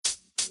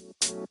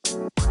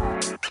Hello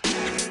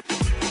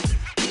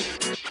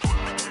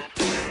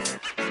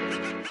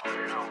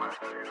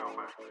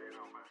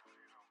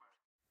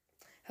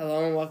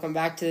and welcome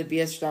back to the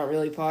BS Not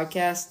Really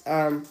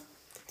podcast.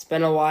 It's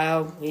been a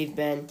while.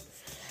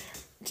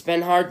 It's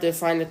been hard to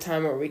find a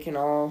time where we can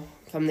all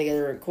come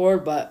together and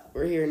record, but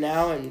we're here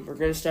now and we're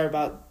going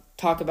to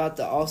talk about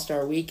the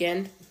All-Star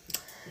Weekend.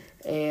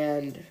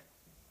 And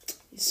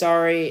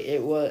sorry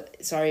it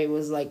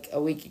was like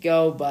a week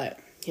ago, but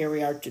here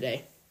we are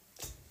today.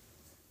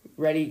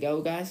 Ready to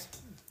go, guys?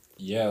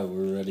 Yeah,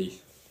 we're ready.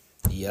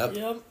 Yep.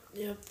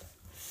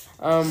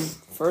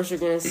 First we're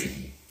going to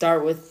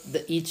start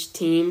with each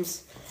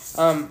teams.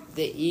 The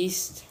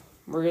East,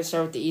 we're going to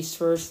start with the East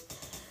first,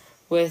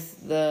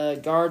 with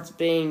the guards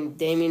being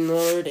Damian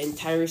Lillard and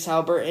Tyrese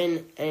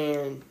Haliburton,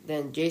 and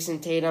then Jason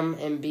Tatum,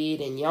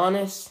 Embiid, and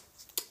Giannis.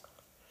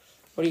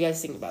 What do you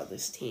guys think about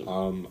this team?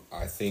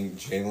 I think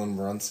Jalen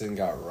Brunson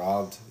got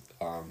robbed.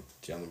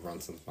 Jalen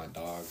Brunson's my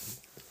dog.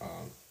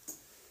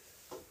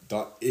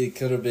 It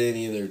could have been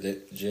either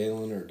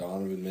Jalen or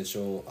Donovan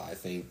Mitchell. I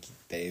think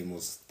Dame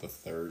was the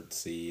third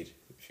seed,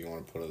 if you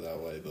want to put it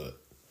that way. But,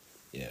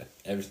 yeah,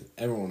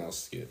 everyone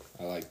else is good.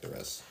 I like the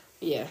rest.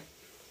 Yeah,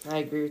 I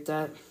agree with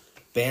that.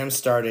 Bam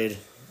started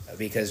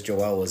because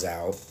Joel was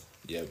out.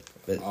 Yep.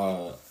 But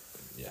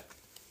yeah.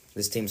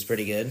 This team's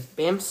pretty good.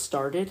 Bam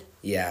started?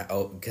 Yeah,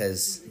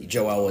 because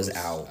Joel was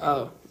out.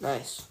 Oh,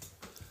 nice.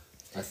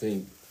 I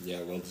think,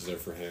 well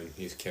deserved for him.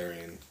 He's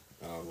carrying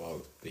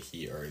while the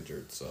Heat are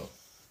injured, so.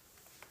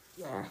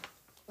 Yeah.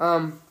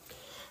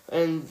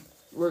 And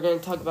we're going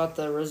to talk about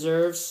the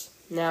reserves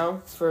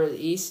now for the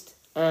East.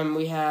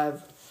 We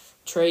have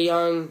Trae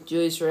Young,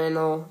 Julius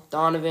Randle,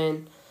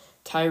 Donovan,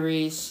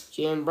 Tyrese,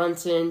 Jalen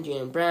Brunson,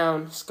 Jaylen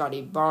Brown,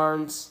 Scotty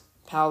Barnes,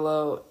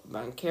 Paolo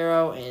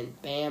Banchero,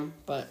 and Bam,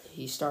 but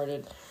he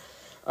started.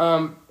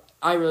 I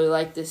really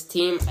like this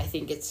team. I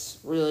think it's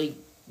really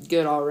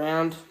good all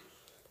around.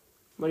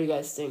 What do you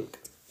guys think?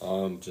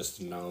 Just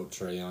to note,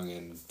 Trae Young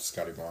and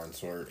Scotty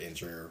Barnes were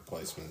injury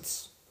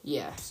replacements.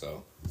 Yeah.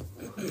 So.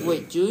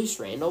 Wait, Julius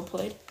Randle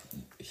played?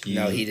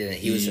 No, he didn't.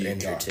 He was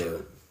injured got too.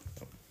 hurt.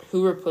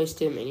 Who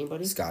replaced him?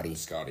 Anybody? Scotty.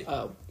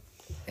 Oh.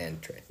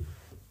 And Trae.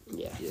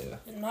 Yeah.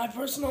 In my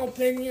personal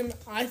opinion,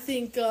 I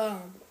think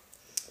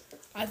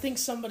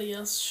somebody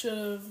else should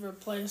have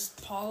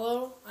replaced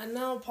Paulo. I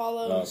know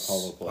Paulo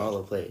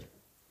played.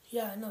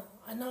 Yeah, I know.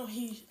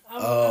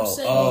 I'm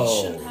saying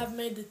he shouldn't have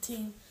made the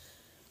team.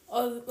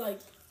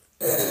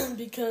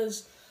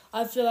 Because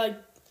I feel like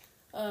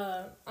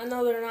I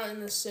know they're not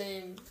in the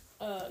same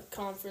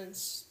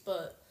conference,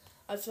 but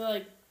I feel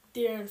like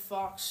De'Aaron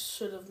Fox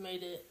should have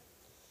made it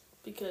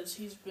because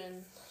he's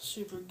been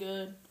super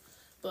good.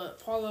 But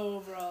Paulo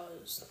overall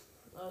is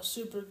a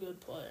super good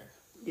player.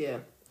 Yeah.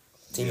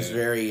 Team's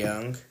very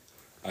young.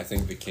 I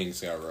think the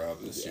Kings got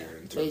robbed this year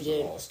in terms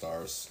of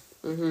All-Stars.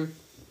 Mm-hmm.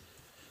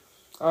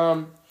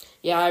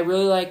 Yeah, I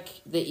really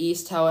like the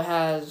East, how it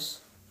has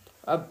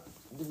a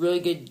really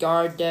good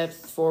guard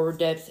depth, forward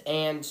depth,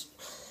 and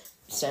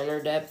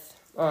center depth.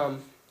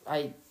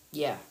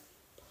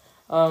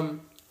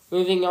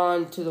 Moving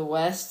on to the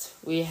West,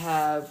 we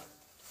have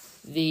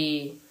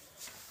the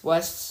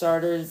West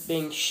starters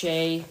being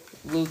Shea,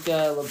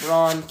 Luka,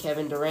 LeBron,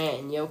 Kevin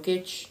Durant, and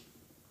Jokic.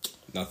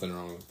 Nothing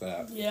wrong with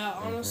that. Yeah,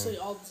 honestly,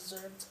 all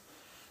deserved.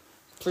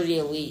 Pretty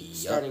elite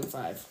starting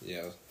five.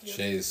 Yeah,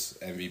 Shea's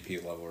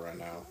MVP level right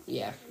now.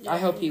 Yeah, I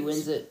hope he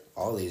wins it.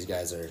 All these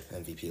guys are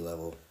MVP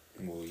level.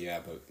 Well, yeah,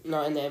 but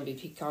not in the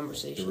MVP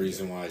conversation. The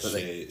reason why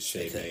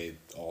Shea made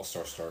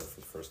All-Star start for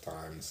the first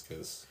time is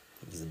because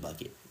he's a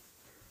bucket.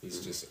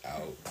 He's just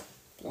out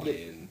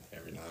playing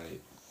every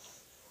night,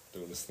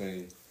 doing his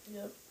thing.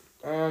 Yep.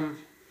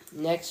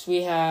 Next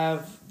we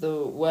have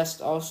the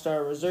West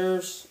All-Star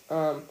reserves,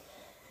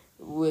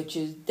 which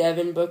is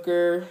Devin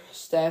Booker,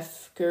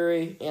 Steph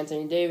Curry,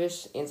 Anthony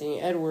Davis, Anthony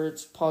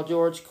Edwards, Paul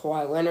George,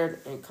 Kawhi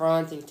Leonard, and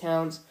Karl-Anthony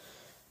Towns.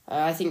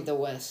 I think the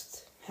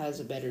West has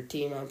a better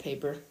team on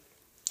paper.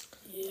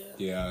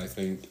 Yeah, I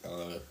think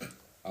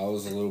I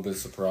was a little bit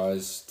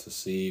surprised to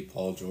see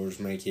Paul George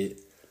make it.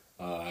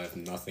 I have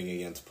nothing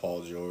against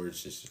Paul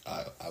George.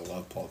 I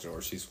love Paul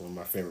George. He's one of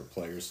my favorite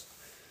players.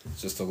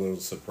 Just a little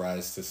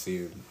surprised to see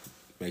him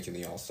making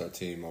the All-Star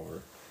team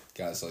over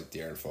guys like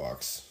De'Aaron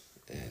Fox.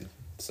 And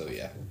so,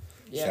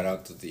 shout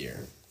out to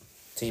De'Aaron.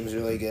 Team's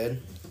really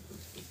good.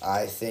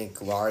 I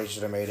think Laurie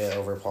should have made it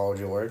over Paul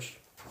George,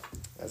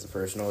 as a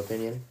personal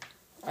opinion.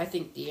 I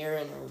think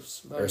De'Aaron or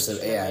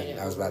Sabonis.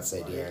 I was about to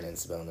say De'Aaron and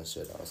Sabonis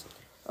should also.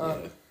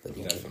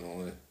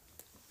 Definitely.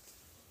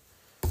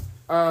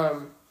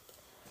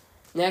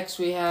 Next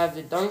we have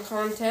the dunk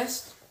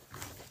contest,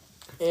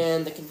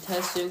 and the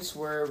contestants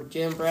were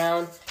Jaylen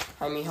Brown,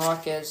 Jaime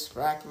Hawkins,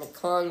 Rack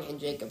McClung, and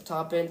Jacob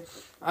Toppin.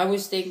 I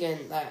was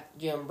thinking that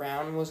Jaylen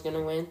Brown was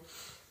gonna win,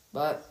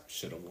 but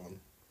should have won.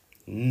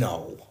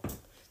 No,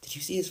 did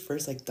you see his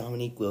first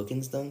Dominique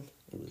Wilkins dunk?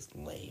 It was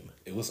lame.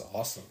 It was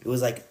awesome. It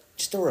was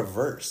just a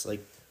reverse,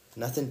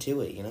 nothing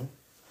to it,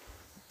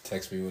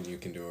 Text me when you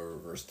can do a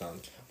reverse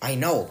dunk. I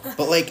know,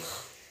 but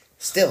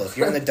still, if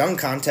you're in the dunk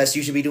contest,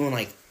 you should be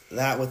doing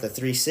that with a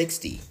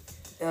 360.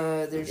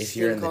 There's If this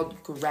you're thing in the-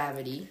 called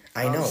gravity.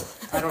 I know.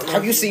 I don't know.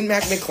 Have you seen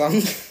Mac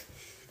McClung?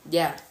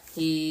 Yeah,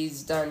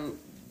 he's done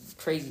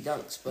crazy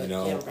dunks, but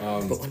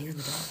But when you're in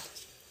the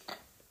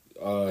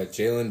dunk.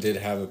 Jalen did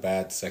have a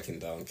bad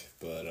second dunk,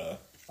 but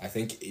I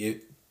think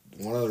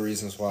one of the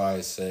reasons why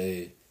I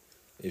say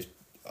if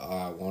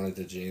I wanted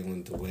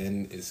Jalen to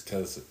win is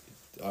because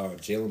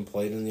Jalen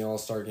played in the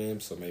All-Star game,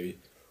 so maybe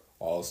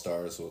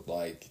All-Stars would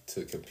like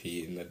to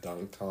compete in the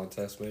dunk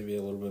contest maybe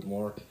a little bit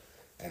more,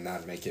 and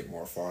that'd make it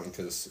more fun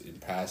because in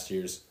past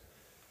years,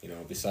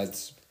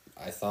 besides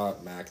I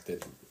thought Mac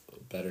did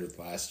better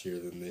last year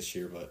than this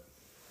year, but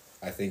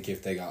I think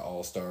if they got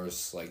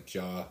All-Stars like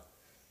Ja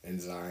and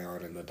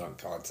Zion in the dunk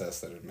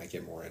contest, that would make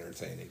it more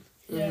entertaining.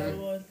 Yeah, it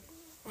would.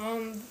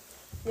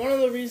 One of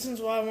the reasons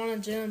why I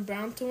wanted Jaylen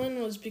Brown to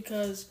win was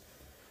because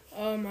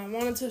I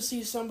wanted to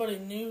see somebody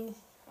new.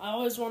 I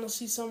always want to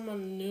see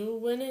someone new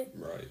win it.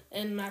 Right.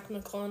 And Mac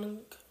McClung,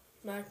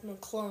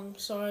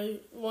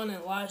 won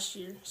it last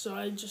year. So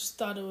I just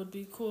thought it would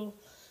be cool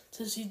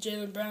to see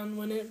Jaylen Brown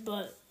win it,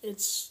 but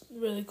it's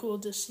really cool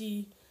to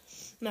see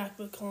Mac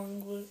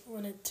McClung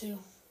win it too.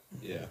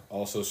 Yeah.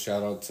 Also,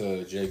 shout out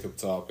to Jacob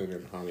Toppin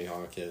and Jaime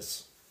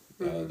Hawkins.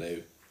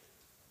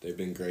 They've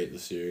been great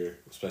this year,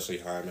 especially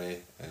Jaime,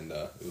 and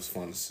it was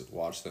fun to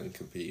watch them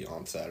compete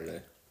on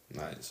Saturday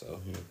night. So.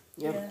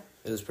 Yeah.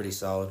 It was pretty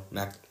solid.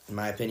 In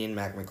my opinion,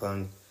 Mac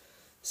McClung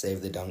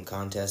saved the dunk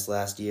contest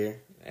last year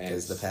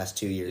because the past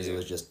 2 years it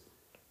was just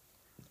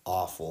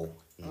awful.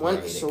 When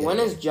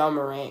is Ja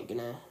Morant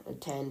gonna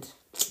attend?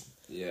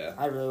 Yeah.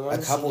 I really want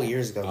A to couple see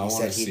years ago, he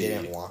said he see-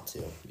 didn't want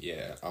to.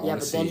 Yeah.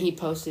 Then he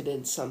posted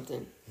in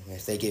something.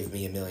 If they give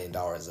me $1 million,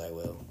 I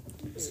will.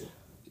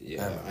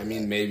 Yeah. I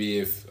mean, maybe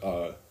if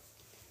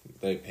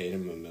they paid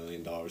him $1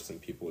 million, then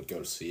people would go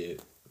to see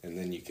it, and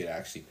then you could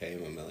actually pay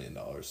him $1 million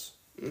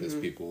because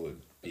people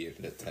would be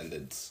in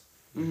attendance.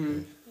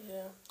 Mm-hmm.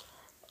 Yeah.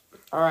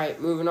 All right,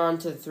 moving on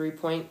to the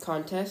 3-point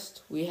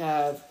contest. We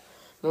have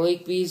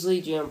Malik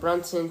Beasley, Jalen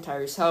Brunson,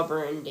 Tyrese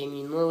Halliburton,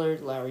 Damian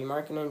Lillard, Larry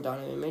Markkinen,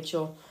 Donovan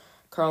Mitchell,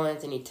 Karl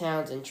Anthony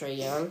Towns, and Trae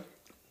Young.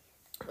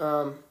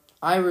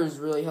 I was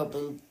really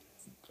hoping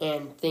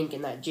and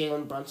thinking that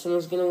Jalen Brunson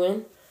was going to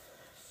win.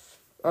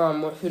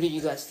 Who did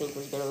you guys think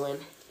was going to win?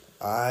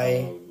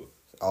 I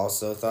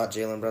also thought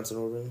Jalen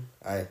Brunson would win.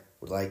 I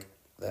would like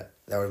that.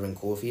 That would have been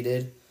cool if he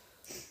did.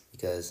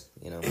 Because,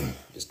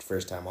 just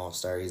first time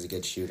All-Star, he's a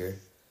good shooter.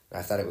 And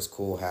I thought it was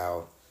cool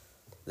how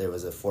there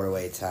was a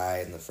 4-way tie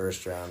in the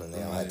first round and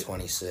they all had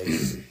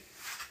 26.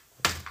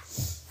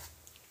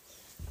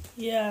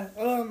 Yeah,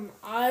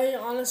 I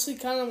honestly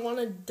kind of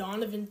wanted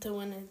Donovan to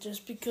win it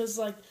just because,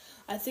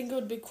 I think it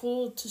would be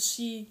cool to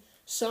see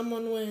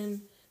someone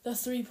win the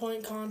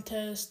 3-point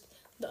contest,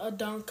 a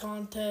dunk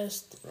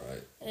contest,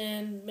 Right.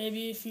 and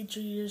maybe future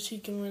years he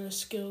can win a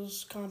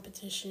skills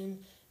competition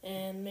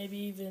and maybe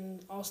even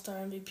All-Star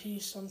MVP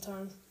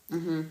sometime.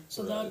 Mm-hmm.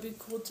 So that would be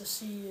cool to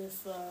see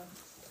if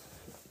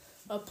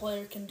a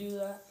player can do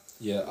that.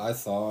 Yeah, I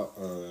thought,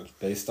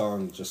 based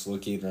on just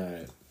looking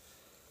at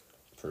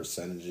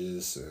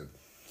percentages and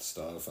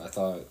stuff, I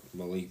thought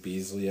Malik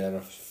Beasley had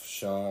a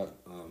shot.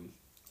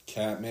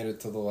 Cat made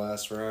it to the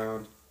last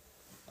round.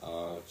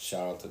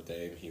 Shout out to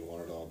Dame, he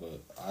won it all,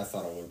 but I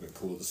thought it would have been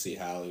cool to see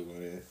Hallie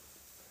win it,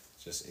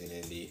 just in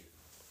Indy.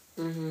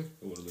 Mm-hmm. It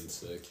would have been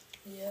sick.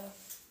 Yeah.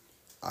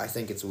 I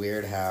think it's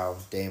weird how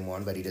Dame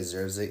won, but he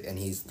deserves it, and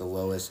he has the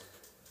lowest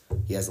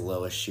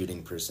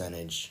shooting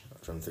percentage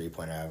from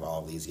 3-point out of all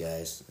of these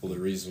guys. Well, the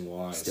reason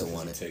why Still is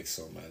won he it. takes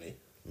so many.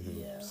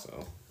 Yeah.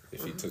 So,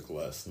 if he took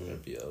less, then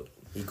it'd be out.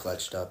 He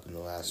clutched up in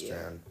the last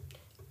round.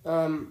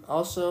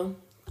 Also,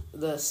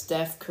 the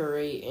Steph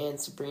Curry and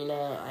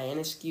Sabrina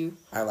Ionescu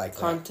I like that.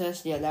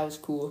 contest. Yeah, that was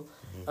cool.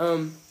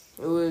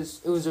 It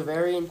was a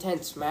very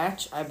intense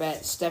match. I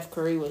bet Steph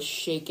Curry was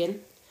shaken.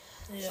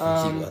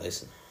 Yeah. He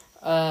was.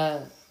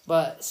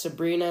 But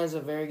Sabrina is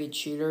a very good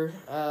shooter.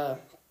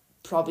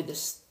 Probably the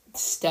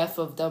Steph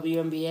of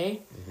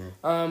WNBA.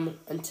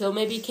 Until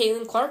maybe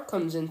Caitlin Clark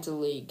comes into the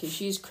league because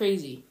she's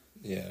crazy.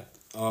 Yeah.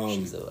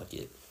 She's a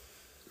lucky.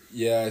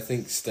 Yeah, I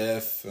think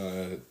Steph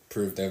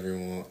proved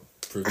everyone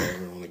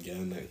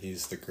again that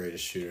he's the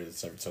greatest shooter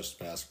that's ever touched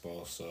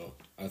basketball. So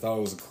I thought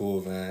it was a cool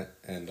event,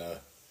 and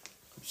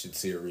we should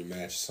see a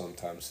rematch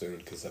sometime soon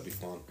because that'd be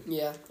fun.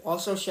 Yeah.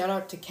 Also, shout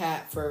out to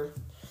Kat for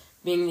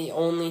being the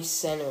only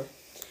center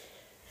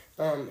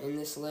in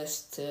this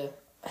list to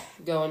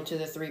go into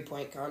the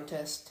 3-point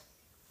contest.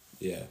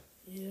 Yeah.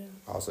 Yeah.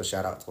 Also,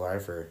 shout out to Larry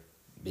for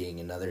being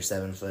another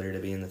 7-footer to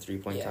be in the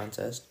 3-point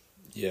contest.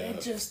 Yeah.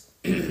 It just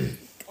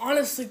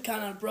honestly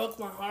kind of broke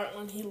my heart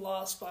when he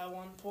lost by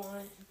 1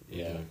 point.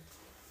 Yeah.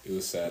 It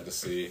was sad to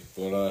see.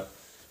 But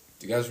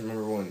do you guys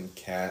remember when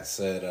Kat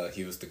said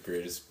he was the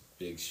greatest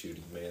big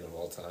shooting man of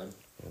all time?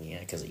 Yeah,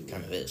 because he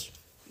kind of is.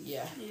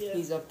 Yeah. Yeah.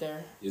 He's up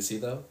there. Is he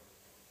though?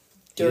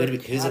 Dirk.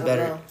 Who's I a don't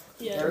better? know.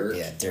 Yeah. Dirk.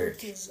 Yeah,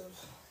 Dirk. is an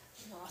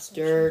awesome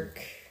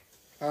Dirk.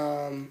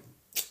 Who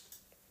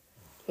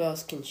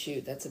else can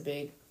shoot? That's a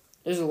big.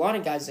 There's a lot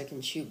of guys that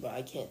can shoot, but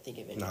I can't think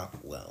of any. Not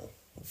well.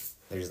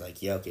 There's like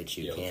Jokic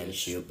who can Jokic.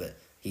 shoot, but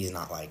he's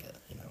not like a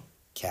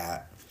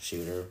cat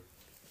shooter.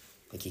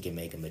 Like he can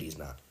make them, but he's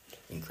not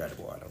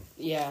incredible at them.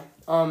 Yeah.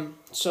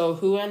 So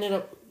who ended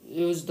up?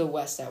 It was the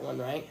West that won,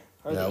 right?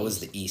 Or No, the it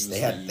was East? the East.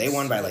 It was They the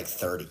won East. by like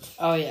 30,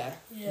 Oh yeah.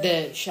 Yeah.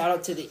 The shout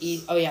out to the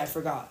East. Oh yeah, I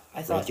forgot.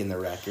 I thought breaking the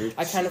record.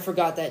 I kind of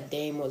forgot that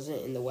Dame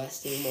wasn't in the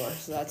West anymore,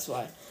 so that's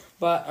why.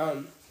 But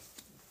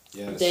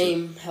Yeah.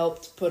 Dame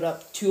helped put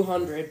up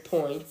 200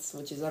 points,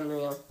 which is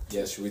unreal.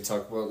 Should we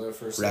talk about that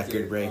for a Record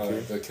second?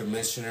 breaker. The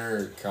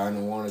commissioner kind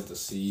of wanted to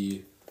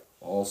see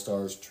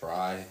All-Stars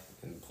try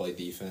and play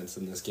defense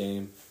in this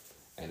game,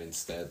 and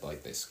instead,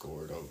 like, they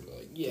scored over,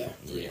 like, Yeah.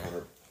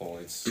 300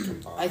 points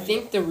combined. I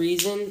think the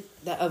reason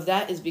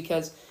that is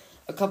because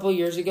a couple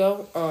years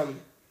ago,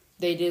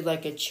 they did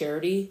like a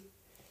charity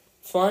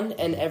fund,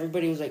 and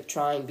everybody was like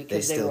trying They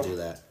because still were do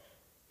that.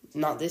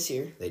 not this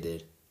year. They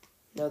did.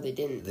 No, they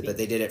didn't. But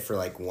they did it for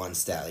like one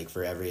stat. Like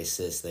for every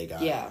assist they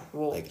got. Yeah,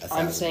 well, like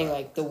I'm $1,000. saying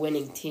like the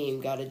winning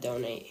team got to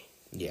donate,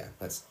 Yeah,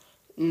 that's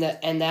and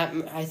that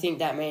I think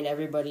that made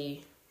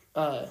everybody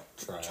try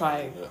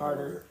a little bit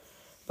harder.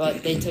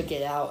 But they took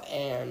it out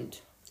and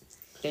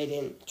they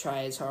didn't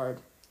try as hard.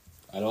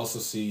 I'd also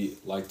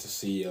like to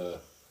see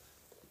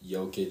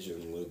Jokic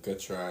and Luka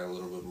try a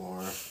little bit more.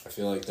 I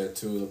feel like they're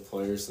two of the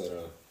players that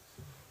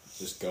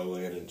just go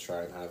in and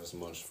try and have as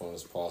much fun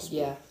as possible.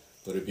 Yeah.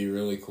 But it'd be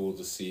really cool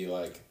to see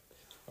like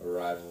a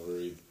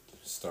rivalry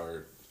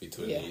start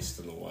between Yeah. the East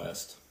and the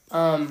West,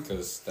 Um,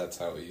 because that's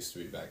how it used to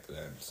be back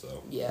then.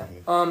 So yeah.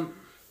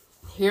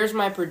 Here's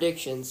my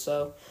prediction.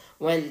 So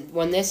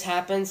when this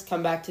happens,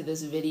 come back to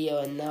this video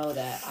and know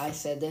that I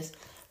said this.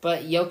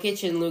 But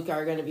Jokic and Luka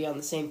are going to be on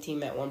the same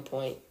team at one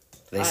point.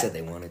 they said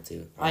they wanted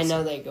to. I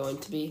know they're going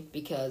to be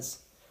because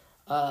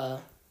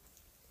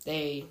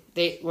they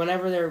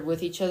whenever they're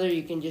with each other,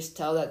 you can just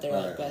tell that they're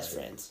like Alright, best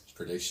alright. friends.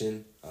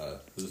 prediction: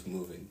 who's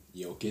moving,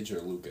 Jokic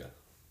or Luka?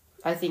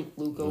 I think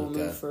Luka will Luka.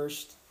 move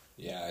first.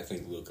 Yeah, I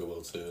think Luka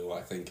will too.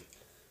 I think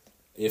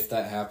if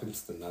that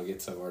happens, the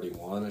Nuggets have already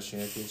won a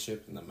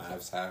championship and the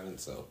Mavs haven't,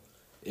 so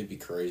it'd be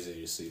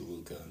crazy to see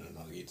Luka in a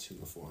Nuggets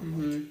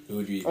uniform. Like, who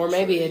would you? Or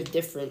maybe a trade?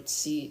 different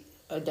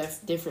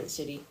different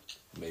city,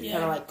 maybe. Yeah.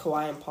 kind of like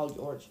Kawhi and Paul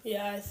George.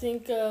 Yeah, I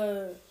think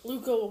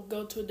Luka will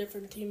go to a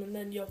different team, and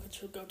then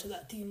Jokic will go to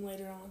that team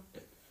later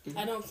on.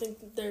 I don't think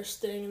that they're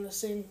staying in the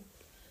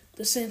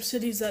same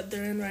cities that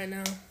they're in right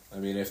now. I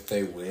mean, if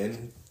they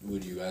win,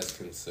 would you guys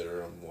consider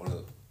them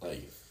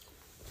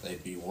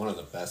they'd be one of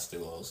the best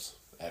duos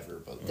ever?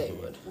 But They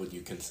would. Would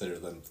you consider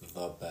them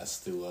the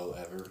best duo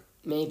ever?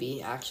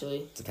 Maybe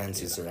actually, Depends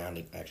who's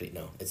surrounding. Actually,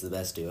 no, it's the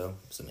best duo.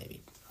 So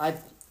maybe.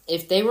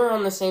 if they were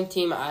on the same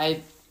team,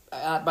 by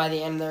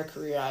the end of their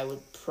career, I would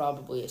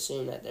probably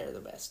assume that they're the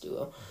best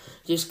duo,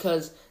 just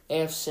because they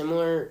have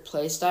similar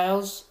play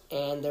styles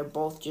and they're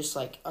both just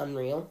like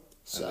unreal.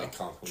 So And they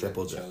complement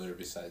Triple each J. other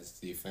besides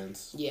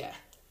defense. yeah,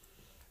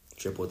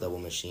 Triple double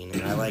machine,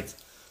 and I liked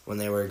when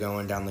they were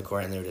going down the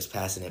court and they were just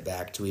passing it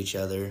back to each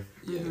other.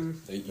 Yeah,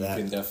 Mm-hmm. you That-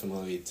 can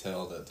definitely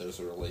tell that there's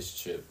a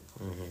relationship.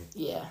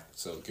 yeah,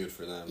 So good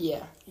for them.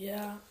 yeah.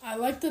 Yeah, I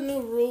like the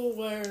new rule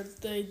where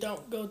they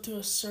don't go to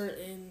a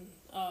certain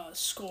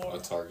score. A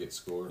target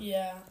score.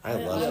 Yeah, I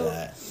love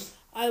that.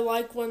 I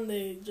like when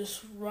they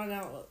just run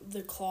out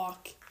the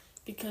clock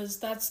because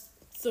that's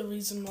the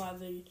reason why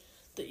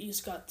the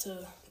East got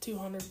to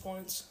 200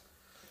 points,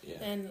 Yeah.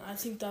 and I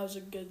think that was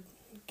a good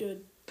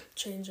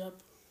change up.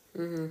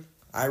 Mm-hmm.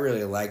 I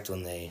really liked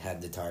when they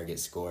had the target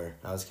score.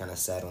 I was kind of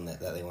sad when that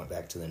they went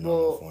back to the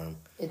normal Well, form.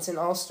 It's an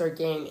all-star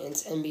game and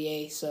it's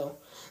NBA, so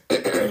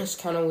it's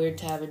kind of weird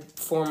to have a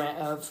format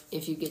of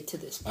if you get to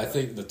this I point.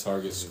 think the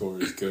target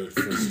score is good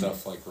for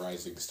stuff like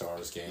Rising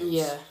Stars games.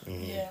 Yeah,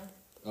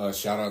 Yeah,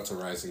 Shout out to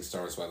Rising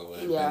Stars, by the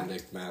way. Yeah.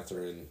 Benedict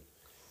Mathurin,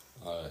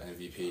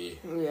 MVP.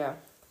 yeah,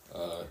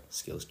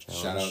 Skills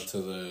challenge. Shout out to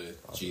the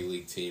G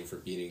League team for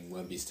beating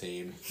Wemby's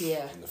team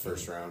yeah. in the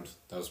first round.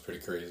 That was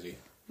pretty crazy.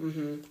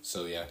 Mm-hmm.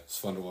 So yeah, it's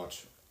fun to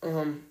watch.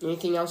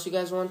 Anything else you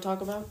guys want to talk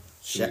about?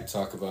 Should we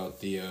talk about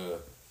the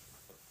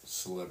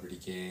celebrity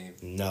game?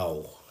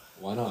 No.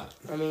 Why not?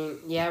 I mean,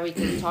 yeah, we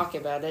can talk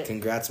about it.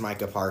 Congrats,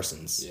 Micah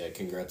Parsons. Yeah,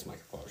 congrats,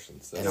 Michael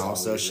Parsons. And all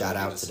also we shout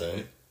really out need to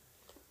say.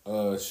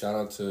 them. Shout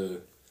out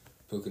to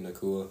Puka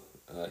Nakua.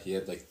 He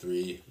had like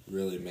 3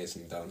 really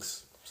amazing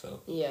dunks. So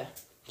Yeah.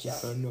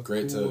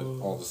 great to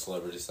all the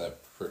celebrities that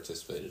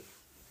participated.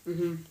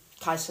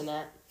 Kai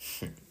Cenat.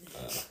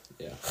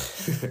 Yeah.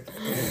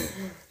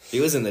 He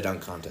was in the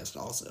dunk contest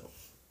also.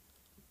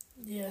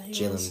 yeah. He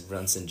Jalen was.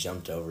 Brunson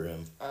jumped over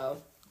him. Oh,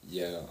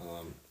 Yeah.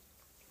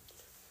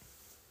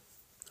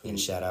 And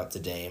shout out to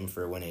Dame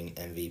for winning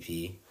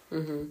MVP.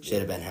 Should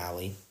have been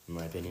Hallie, in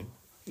my opinion.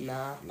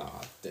 nah. Nah,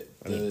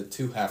 the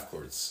 2 half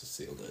courts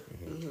sealed it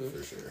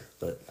for sure.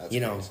 But, That's you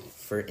know, crazy.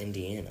 for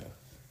Indiana.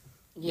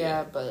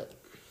 Yeah, but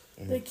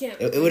They can't.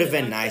 It would have do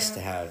been like nice that.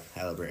 to have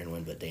Halliburton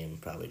win, but Dame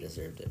probably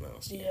deserved it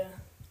most. Yeah.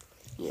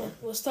 yeah.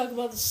 Let's talk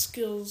about the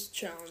skills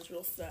challenge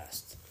real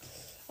fast.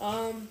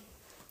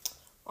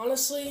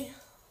 Honestly,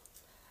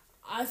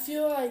 I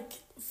feel like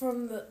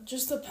from the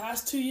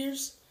past 2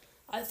 years,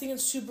 I think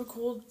it's super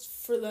cool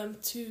for them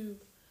to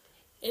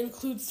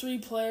include 3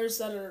 players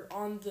that are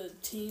on the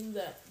team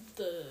that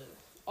the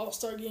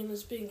All-Star game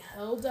is being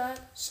held at.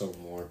 So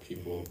more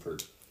people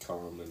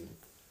come and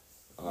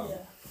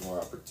more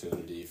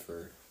opportunity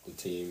for the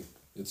team.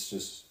 It's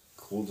just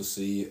cool to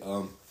see.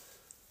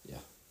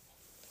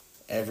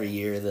 Every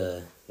year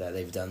that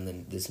they've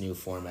done this new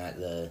format,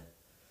 the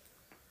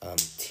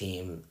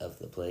team of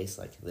the place,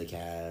 like the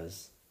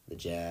Cavs, the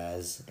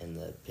Jazz, and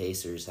the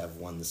Pacers have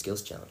won the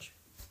Skills Challenge.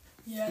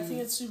 Yeah, I think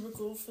it's super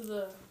cool for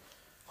the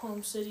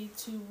home city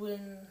to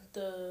win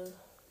the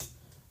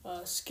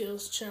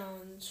Skills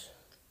Challenge.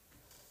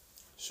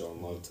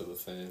 Showing love to the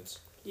fans.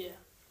 Yeah.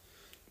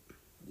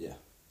 Yeah.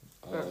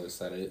 Is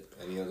that it?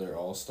 Any other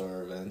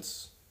All-Star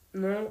events?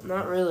 No,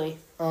 not really.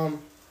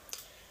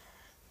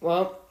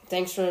 Well,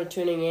 thanks for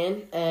tuning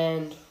in,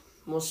 and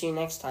we'll see you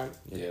next time.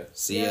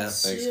 See ya.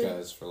 Thanks,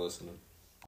 guys, for listening.